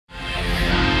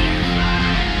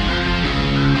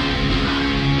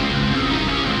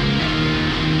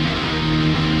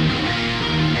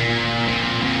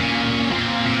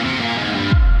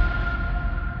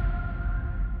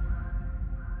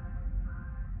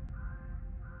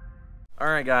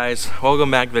Alright guys,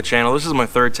 welcome back to the channel. This is my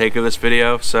third take of this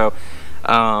video, so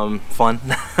fun.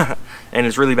 And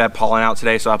it's really bad pollen out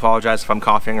today, so I apologize if I'm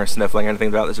coughing or sniffling or anything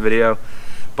about this video.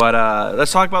 But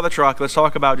let's talk about the truck. Let's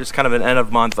talk about just kind of an end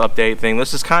of month update thing.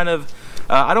 This is kind of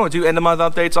I don't do end of month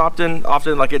updates often.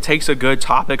 Like, it takes a good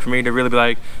topic for me to really be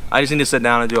like, I just need to sit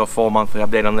down and do a full monthly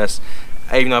update on this,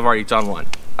 even though I've already done one.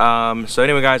 So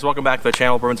anyway guys, welcome back to the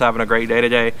channel. Everyone's having a great day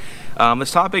today.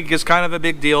 This topic is kind of a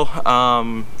big deal,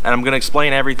 and I'm going to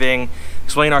explain everything,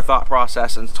 explain our thought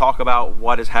process, and talk about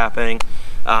what is happening,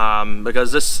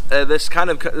 because this kind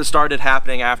of started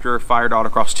happening after Fire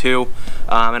Autocross 2,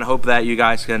 and I hope that you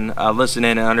guys can listen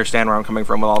in and understand where I'm coming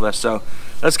from with all this. So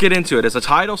let's get into it. As the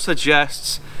title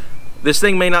suggests, this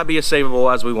thing may not be as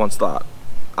savable as we once thought.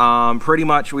 Pretty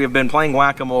much we have been playing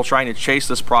whack-a-mole trying to chase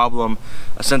this problem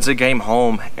since it came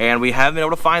home, and we haven't been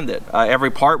able to find it.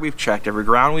 Every part we've checked, every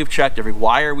ground we've checked, every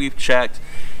wire we've checked,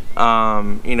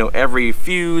 you know, every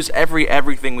fuse,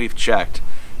 everything we've checked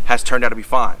has turned out to be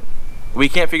fine. We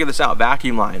can't figure this out.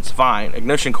 Vacuum lines, fine.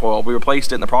 Ignition coil, we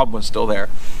replaced it and the problem was still there.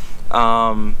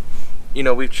 You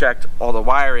know, we've checked all the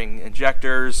wiring,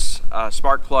 injectors,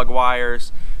 spark plug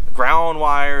wires, ground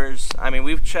wires. I mean,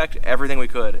 we've checked everything we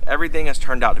could. Everything has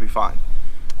turned out to be fine.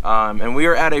 And we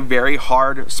are at a very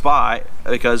hard spot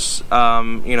because,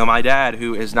 you know, my dad,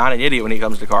 who is not an idiot when he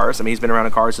comes to cars, I mean, he's been around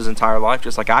cars his entire life,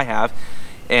 just like I have.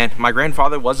 And my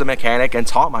grandfather was a mechanic and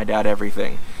taught my dad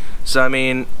everything. So, I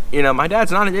mean, you know, my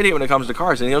dad's not an idiot when it comes to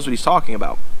cars, and he knows what he's talking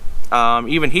about.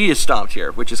 Even he is stumped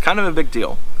here, which is kind of a big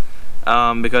deal.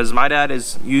 Because my dad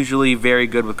is usually very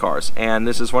good with cars, and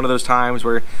this is one of those times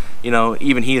where, you know,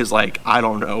 even he is like, I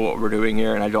don't know what we're doing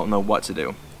here and I don't know what to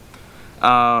do.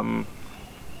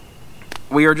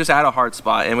 We are just at a hard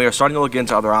spot, and we are starting to look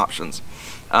into other options.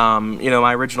 You know,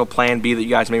 my original plan B that you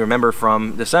guys may remember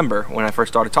from December when I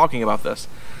first started talking about this,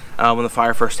 when the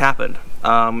fire first happened,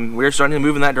 we're starting to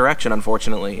move in that direction,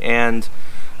 unfortunately. And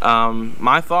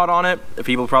my thought on it,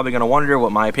 people are probably going to wonder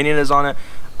what my opinion is on it.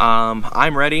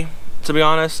 I'm ready. To be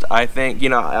honest, I think, you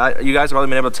know, you guys have probably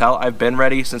been able to tell I've been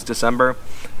ready since December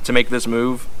to make this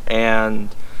move, and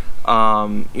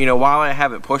you know, while I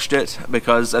haven't pushed it,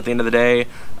 because at the end of the day,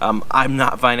 I'm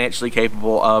not financially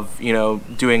capable of, you know,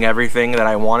 doing everything that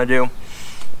I want to do,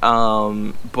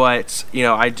 but, you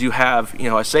know, I do have, you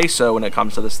know, a say-so when it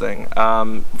comes to this thing.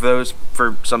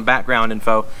 For some background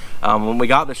info, when we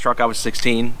got this truck, I was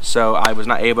 16, so I was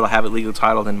not able to have it legally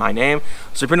titled in my name.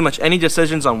 So pretty much any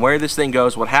decisions on where this thing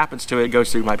goes, what happens to it,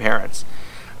 goes through my parents,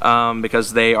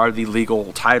 because they are the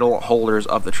legal title holders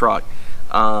of the truck,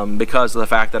 because of the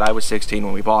fact that I was 16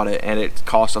 when we bought it, and it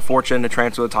cost a fortune to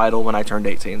transfer the title when I turned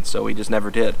 18, so we just never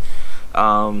did.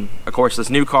 Of course, this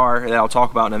new car that I'll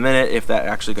talk about in a minute, if that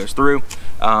actually goes through,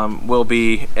 will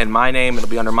be in my name. It'll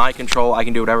be under my control. I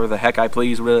can do whatever the heck I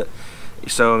please with it.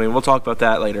 So, I mean, we'll talk about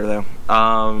that later,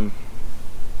 though.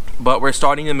 But we're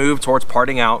starting to move towards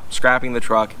parting out, scrapping the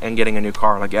truck, and getting a new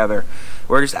car together.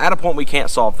 We're just at a point we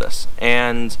can't solve this.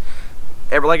 And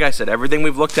like I said, everything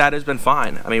we've looked at has been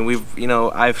fine. I mean, you know,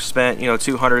 I've spent, you know,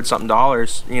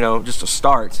 $200-something, you know, just to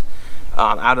start,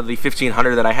 out of the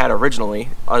 $1,500 that I had originally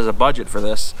as a budget for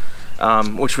this,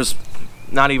 which was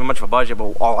not even much of a budget,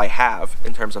 but all I have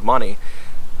in terms of money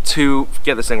to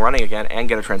get this thing running again and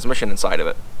get a transmission inside of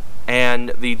it. And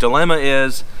the dilemma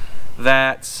is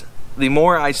that the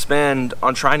more I spend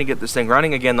on trying to get this thing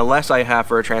running again, the less I have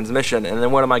for a transmission. And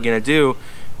then what am I going to do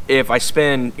if I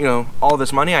spend, you know, all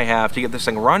this money I have to get this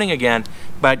thing running again,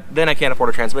 but then I can't afford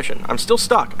a transmission? I'm still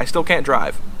stuck. I still can't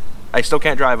drive. I still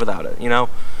can't drive without it, you know?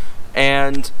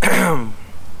 And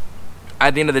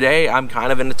at the end of the day, I'm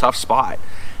kind of in a tough spot.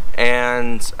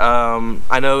 And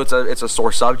I know it's a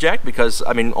sore subject because,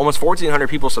 I mean, almost 1,400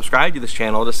 people subscribe to this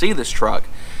channel to see this truck.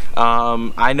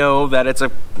 I know that it's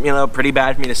pretty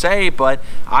bad for me to say, but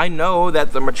I know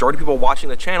that the majority of people watching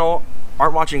the channel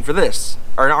aren't watching for this,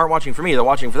 or aren't watching for me, they're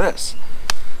watching for this.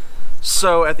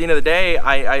 So at the end of the day,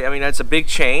 I mean, it's a big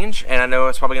change, and I know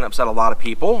it's probably gonna upset a lot of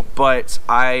people, but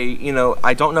I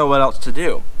don't know what else to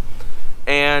do.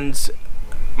 And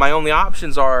my only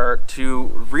options are to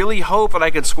really hope that I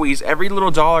can squeeze every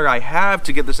little dollar I have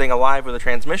to get this thing alive with a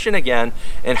transmission again,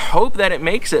 and hope that it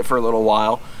makes it for a little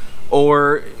while,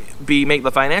 or make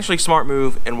the financially smart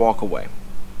move and walk away.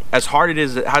 As hard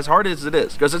as it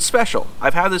is, because it's special.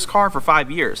 I've had this car for 5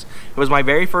 years. It was my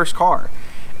very first car,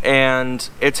 and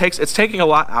it's taking a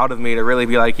lot out of me to really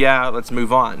be like, yeah, let's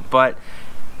move on. But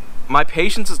my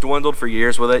patience has dwindled for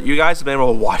years with it. You guys have been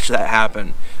able to watch that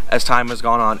happen as time has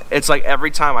gone on. It's like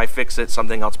every time I fix it,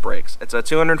 something else breaks. It's a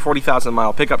 240,000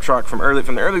 mile pickup truck from the early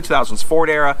 2000s Ford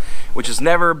era, which has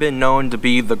never been known to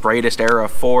be the greatest era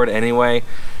of Ford anyway.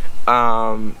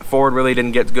 Ford really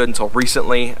didn't get good until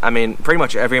recently. I mean, pretty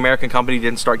much every American company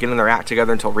didn't start getting their act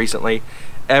together until recently.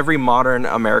 Every modern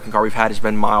American car we've had has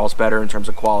been miles better in terms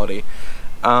of quality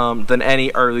than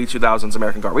any early 2000s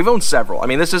American car. We've owned several. I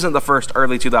mean, this isn't the first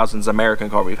early 2000s American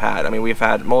car we've had. I mean, we've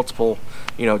had multiple,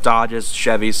 you know, Dodges,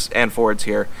 Chevys, and Fords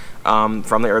here from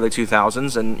the early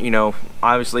 2000s. And, you know,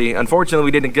 obviously, unfortunately,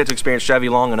 we didn't get to experience Chevy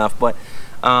long enough, but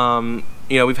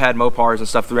you know, we've had Mopars and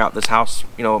stuff throughout this house,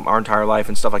 you know, our entire life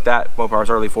and stuff like that. Mopars,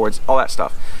 early Fords, all that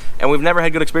stuff. And we've never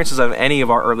had good experiences of any of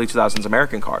our early 2000s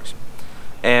American cars.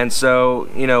 And so,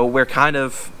 you know, we're kind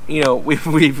of, you know,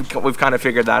 we've kind of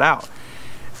figured that out.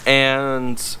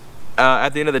 And at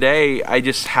the end of the day, I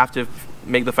just have to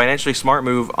make the financially smart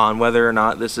move on whether or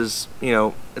not this is, you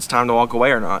know, it's time to walk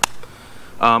away or not.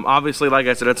 Obviously, like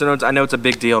I said, I know it's a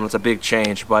big deal and it's a big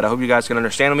change, but I hope you guys can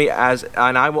understand me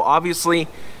and I will obviously,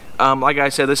 like I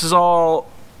said, this is all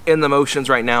in the motions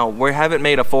right now. We haven't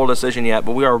made a full decision yet,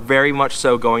 but we are very much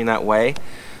so going that way.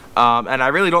 And I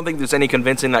really don't think there's any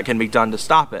convincing that can be done to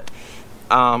stop it.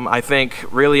 I think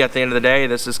really at the end of the day,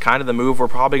 this is kind of the move we're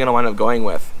probably going to wind up going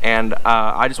with. And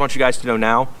I just want you guys to know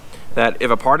now that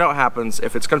if a part out happens,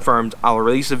 if it's confirmed, I'll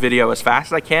release a video as fast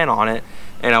as I can on it,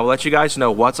 and I'll let you guys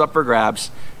know what's up for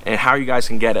grabs and how you guys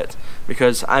can get it.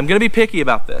 Because I'm going to be picky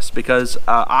about this, because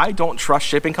I don't trust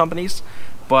shipping companies,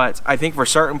 but I think for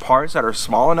certain parts that are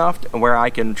small enough where I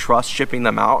can trust shipping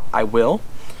them out, I will.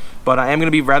 But I am going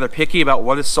to be rather picky about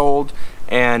what is sold,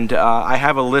 and I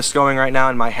have a list going right now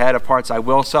in my head of parts I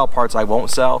will sell, parts I won't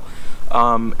sell.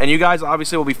 And you guys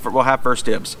obviously will have first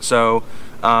dibs. So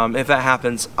if that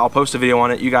happens, I'll post a video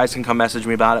on it. You guys can come message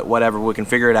me about it, whatever. We can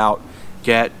figure it out,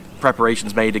 get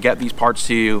preparations made to get these parts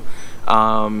to you,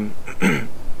 and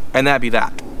that'd be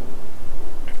that.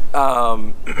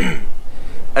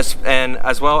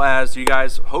 As well as you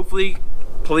guys, hopefully,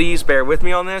 please bear with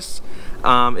me on this.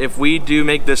 If we do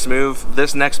make this move,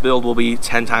 this next build will be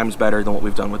 10 times better than what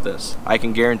we've done with this. I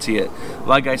can guarantee it.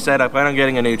 Like I said, I plan on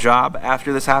getting a new job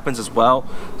after this happens as well,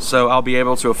 so I'll be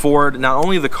able to afford not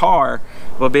only the car,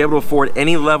 but be able to afford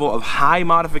any level of high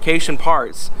modification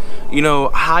parts, you know,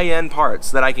 high-end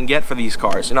parts that I can get for these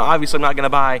cars. You know, obviously I'm not going to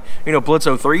buy, you know,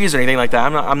 Blitzo 3s or anything like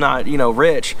that. I'm not, you know,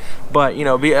 rich, but, you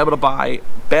know, be able to buy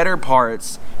better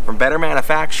parts from better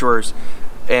manufacturers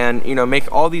and, you know,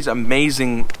 make all these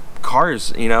amazing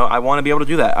cars. You know, I want to be able to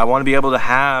do that. I want to be able to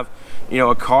have, you know,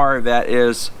 a car that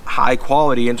is high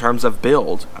quality in terms of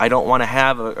build. I don't want to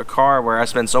have a car where I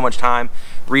spend so much time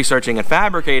researching and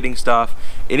fabricating stuff,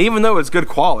 and even though it's good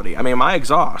quality, I mean, my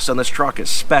exhaust on this truck is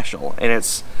special and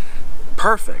it's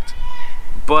perfect,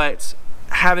 but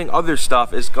having other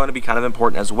stuff is going to be kind of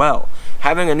important as well.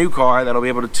 Having a new car that'll be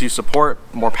able to support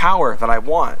more power that I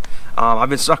want. I've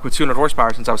been stuck with 200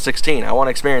 horsepower since I was 16. I want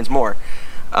to experience more.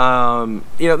 You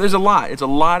know, there's a lot. It's a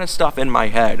lot of stuff in my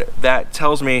head that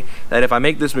tells me that if I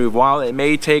make this move, while it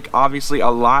may take obviously a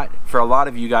lot for a lot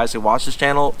of you guys who watch this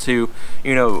channel to,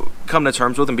 you know, come to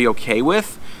terms with and be okay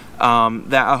with,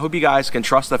 that I hope you guys can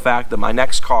trust the fact that my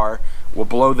next car will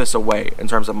blow this away in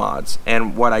terms of mods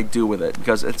and what I do with it,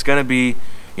 because it's going to be,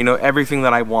 you know, everything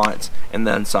that I want and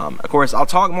then some. Of course, I'll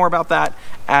talk more about that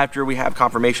after we have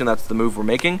confirmation that's the move we're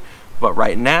making. But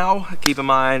right now, keep in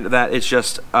mind that it's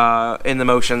just in the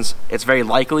motions. It's very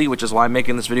likely, which is why I'm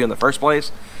making this video in the first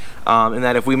place. And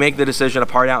that if we make the decision to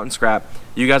part out and scrap,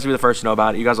 you guys will be the first to know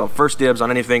about it. You guys will have first dibs on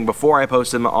anything before I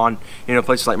post them on, you know,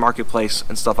 places like Marketplace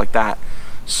and stuff like that.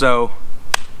 So,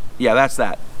 yeah, that's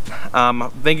that.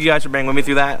 Thank you guys for being with me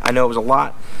through that. I know it was a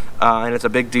lot, and it's a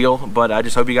big deal, but I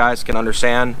just hope you guys can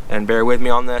understand and bear with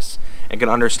me on this and can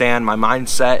understand my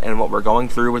mindset and what we're going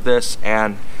through with this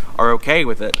and are okay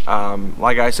with it.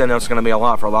 Like I said, I know it's going to be a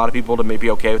lot for a lot of people to be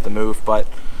okay with the move, but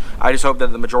I just hope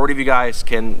that the majority of you guys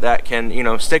can, you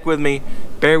know, stick with me,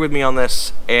 bear with me on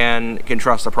this, and can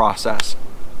trust the process.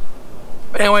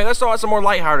 But anyway, let's talk about some more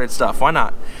lighthearted stuff. Why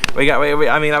not? We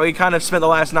kind of spent the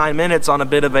last 9 minutes on a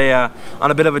bit of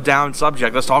a down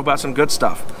subject. Let's talk about some good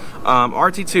stuff.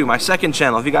 RT2, my second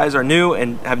channel. If you guys are new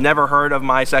and have never heard of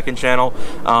my second channel,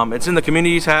 it's in the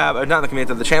community tab, not in the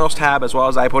community, the channels tab, as well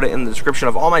as I put it in the description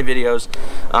of all my videos.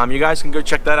 You guys can go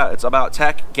check that out. It's about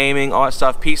tech, gaming, all that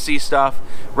stuff, PC stuff,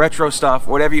 retro stuff,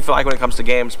 whatever you feel like when it comes to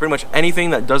games. Pretty much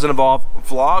anything that doesn't involve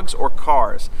vlogs or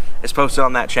cars is posted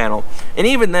on that channel. And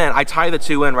even then, I tie the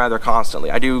two in rather constantly.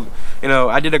 I do, you know,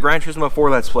 I did a Gran Turismo 4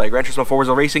 Let's Play. Gran Turismo 4 was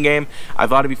a racing game. I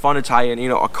thought it'd be fun to tie in, you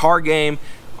know, a car game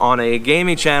on a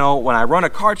gaming channel. When I run a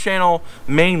car channel,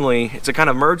 mainly, to kind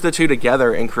of merge the two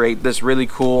together and create this really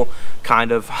cool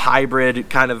kind of hybrid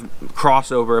kind of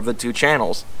crossover of the two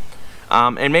channels.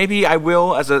 And maybe I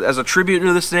will, as a tribute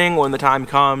to this thing, when the time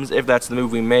comes, if that's the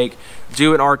move we make,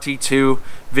 do an RT2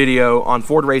 video on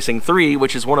Ford Racing 3,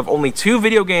 which is one of only 2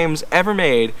 video games ever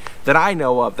made that I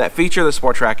know of that feature the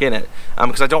Sport Trac in it.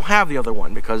 Because I don't have the other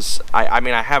one, because I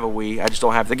mean I have a Wii, I just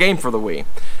don't have the game for the Wii.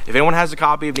 If anyone has a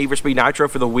copy of Need for Speed Nitro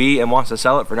for the Wii and wants to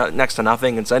sell it for next to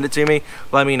nothing and send it to me,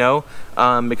 let me know,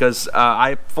 because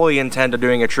I fully intend to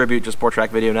doing a tribute to Sport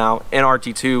Trac video now in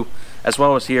RT2, as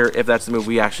well as here, if that's the move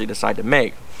we actually decide to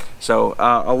make. So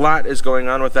a lot is going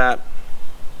on with that,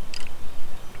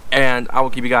 and I will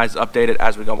keep you guys updated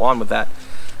as we go on with that.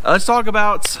 Let's talk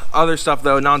about other stuff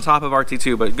though, on top of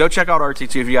RT2, but go check out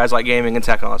RT2 if you guys like gaming and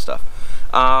tech and all that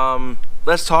stuff.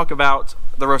 Let's talk about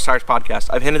the Roast Tires podcast.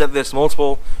 I've hinted at this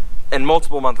multiple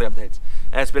monthly updates,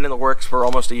 and it's been in the works for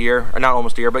almost a year, or not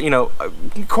almost a year, but you know,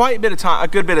 quite a bit of time, a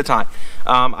good bit of time.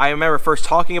 I remember first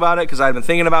talking about it because I've been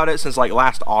thinking about it since like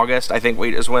last August. I think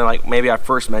is when like maybe I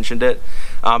first mentioned it.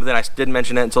 But then I didn't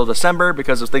mention it until December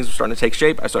because as things were starting to take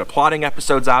shape, I started plotting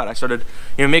episodes out. I started,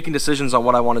 you know, making decisions on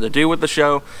what I wanted to do with the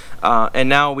show, and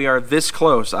now we are this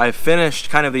close. I've finished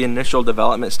kind of the initial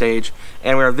development stage,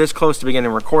 and we are this close to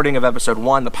beginning recording of episode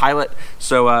 1, the pilot.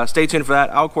 So stay tuned for that.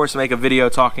 I'll of course make a video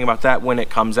talking about that when it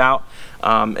comes out.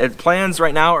 Plans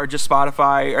right now are just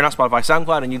Spotify, or not Spotify,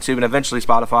 SoundCloud and YouTube, and eventually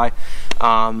Spotify.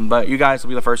 But you guys will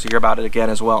be the first to hear about it again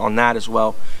as well on that as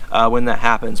well when that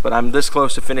happens. But I'm this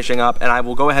close to finishing up, and I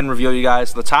will go ahead and reveal you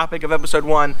guys the topic of episode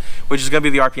 1, which is going to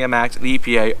be the RPM Act, the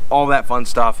EPA, all that fun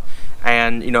stuff.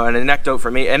 And, you know, an anecdote for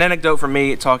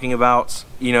me talking about,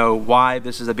 you know, why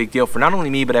this is a big deal for not only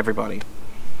me, but everybody.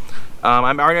 I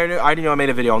already know I made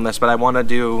a video on this, but I want to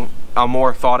do a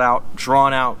more thought out,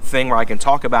 drawn out thing where I can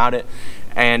talk about it,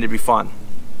 and it'd be fun.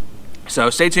 So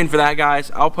stay tuned for that,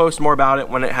 guys. I'll post more about it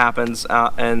when it happens,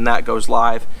 and that goes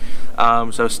live.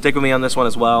 So stick with me on this one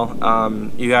as well.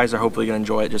 You guys are hopefully going to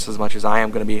enjoy it just as much as I am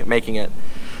going to be making it.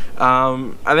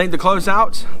 I think to close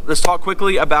out, let's talk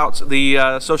quickly about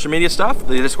the social media stuff,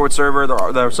 the Discord server, the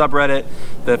subreddit,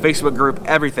 the Facebook group,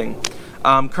 everything.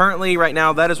 Currently, right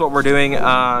now, that is what we're doing.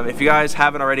 If you guys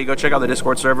haven't already, go check out the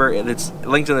Discord server. It's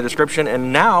linked in the description.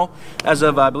 And now, as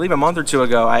of, I believe, a month or two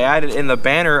ago, I added in the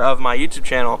banner of my YouTube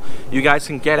channel, you guys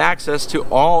can get access to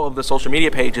all of the social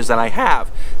media pages that I have.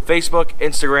 Facebook,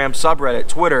 Instagram, subreddit,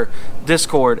 Twitter,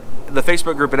 Discord, the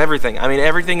Facebook group, and everything. I mean,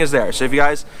 everything is there. So if you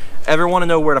guys ever want to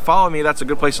know where to follow me, that's a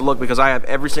good place to look, because I have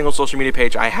every single social media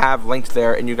page I have linked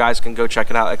there, and you guys can go check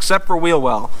it out, except for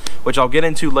Wheelwell, which I'll get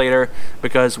into later,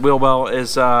 because Wheelwell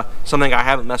is something I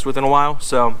haven't messed with in a while.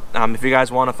 So if you guys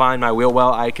want to find my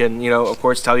Wheelwell, I can, you know, of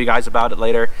course, tell you guys about it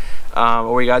later,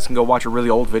 or you guys can go watch a really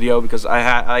old video, because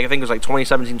I think it was like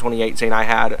 2017, 2018, I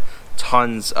had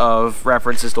tons of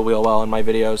references to Wheelwell in my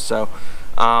videos. So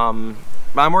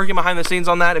I'm working behind the scenes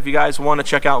on that. If you guys want to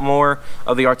check out more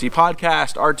of the RT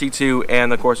podcast, RT2,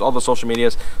 and of course all the social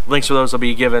medias, links for those will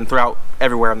be given throughout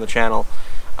everywhere on the channel.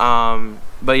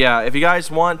 But yeah, if you guys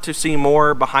want to see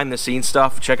more behind the scenes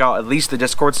stuff, check out at least the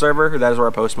Discord server. That is where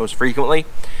I post most frequently.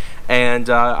 And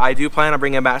I do plan on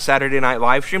bringing back Saturday night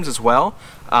live streams as well,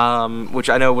 which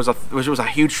I know was a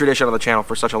huge tradition on the channel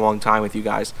for such a long time with you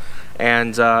guys.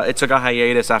 And it took a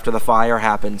hiatus after the fire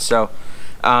happened. So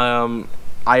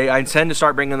I intend to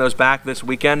start bringing those back this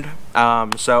weekend,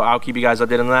 so I'll keep you guys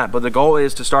updated on that. But the goal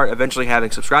is to start eventually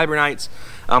having subscriber nights,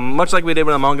 much like we did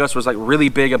when Among Us was like really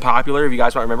big and popular. If you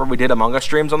guys might remember, we did Among Us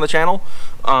streams on the channel,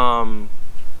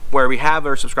 where we have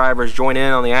our subscribers join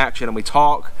in on the action and we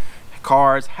talk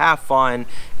cars, have fun,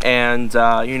 and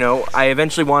you know, I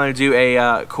eventually wanted to do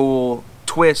a cool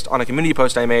twist on a community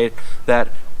post I made that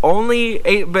only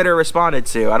 8-bitter responded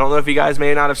to. I don't know if you guys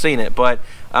may not have seen it, but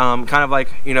kind of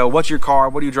like, you know, what's your car,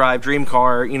 what do you drive, dream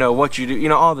car, you know, what you do, you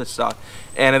know, all this stuff.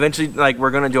 And eventually, like, we're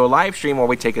going to do a live stream where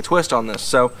we take a twist on this.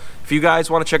 So if you guys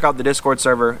want to check out the Discord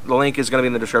server, the link is going to be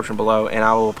in the description below, and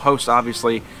I will post,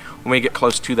 obviously, when we get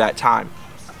close to that time.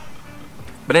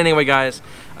 But anyway, guys,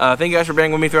 thank you guys for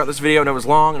being with me throughout this video. I know it was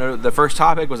long. I know the first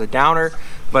topic was a downer,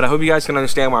 but I hope you guys can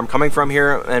understand where I'm coming from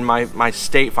here and my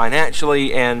state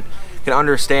financially, and can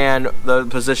understand the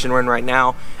position we're in right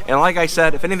now. And like I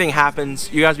said, if anything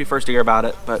happens, you guys be first to hear about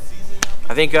it. But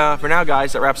I think for now,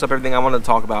 guys, that wraps up everything I wanted to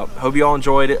talk about. Hope you all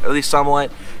enjoyed it, at least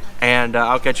somewhat, and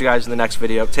I'll catch you guys in the next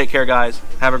video. Take care, guys.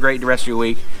 Have a great rest of your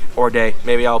week or day.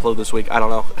 Maybe I'll upload this week, I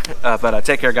don't know. But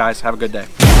take care, guys. Have a good day.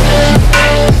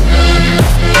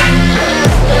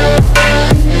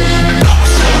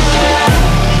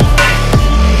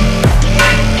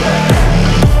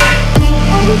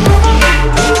 Oh,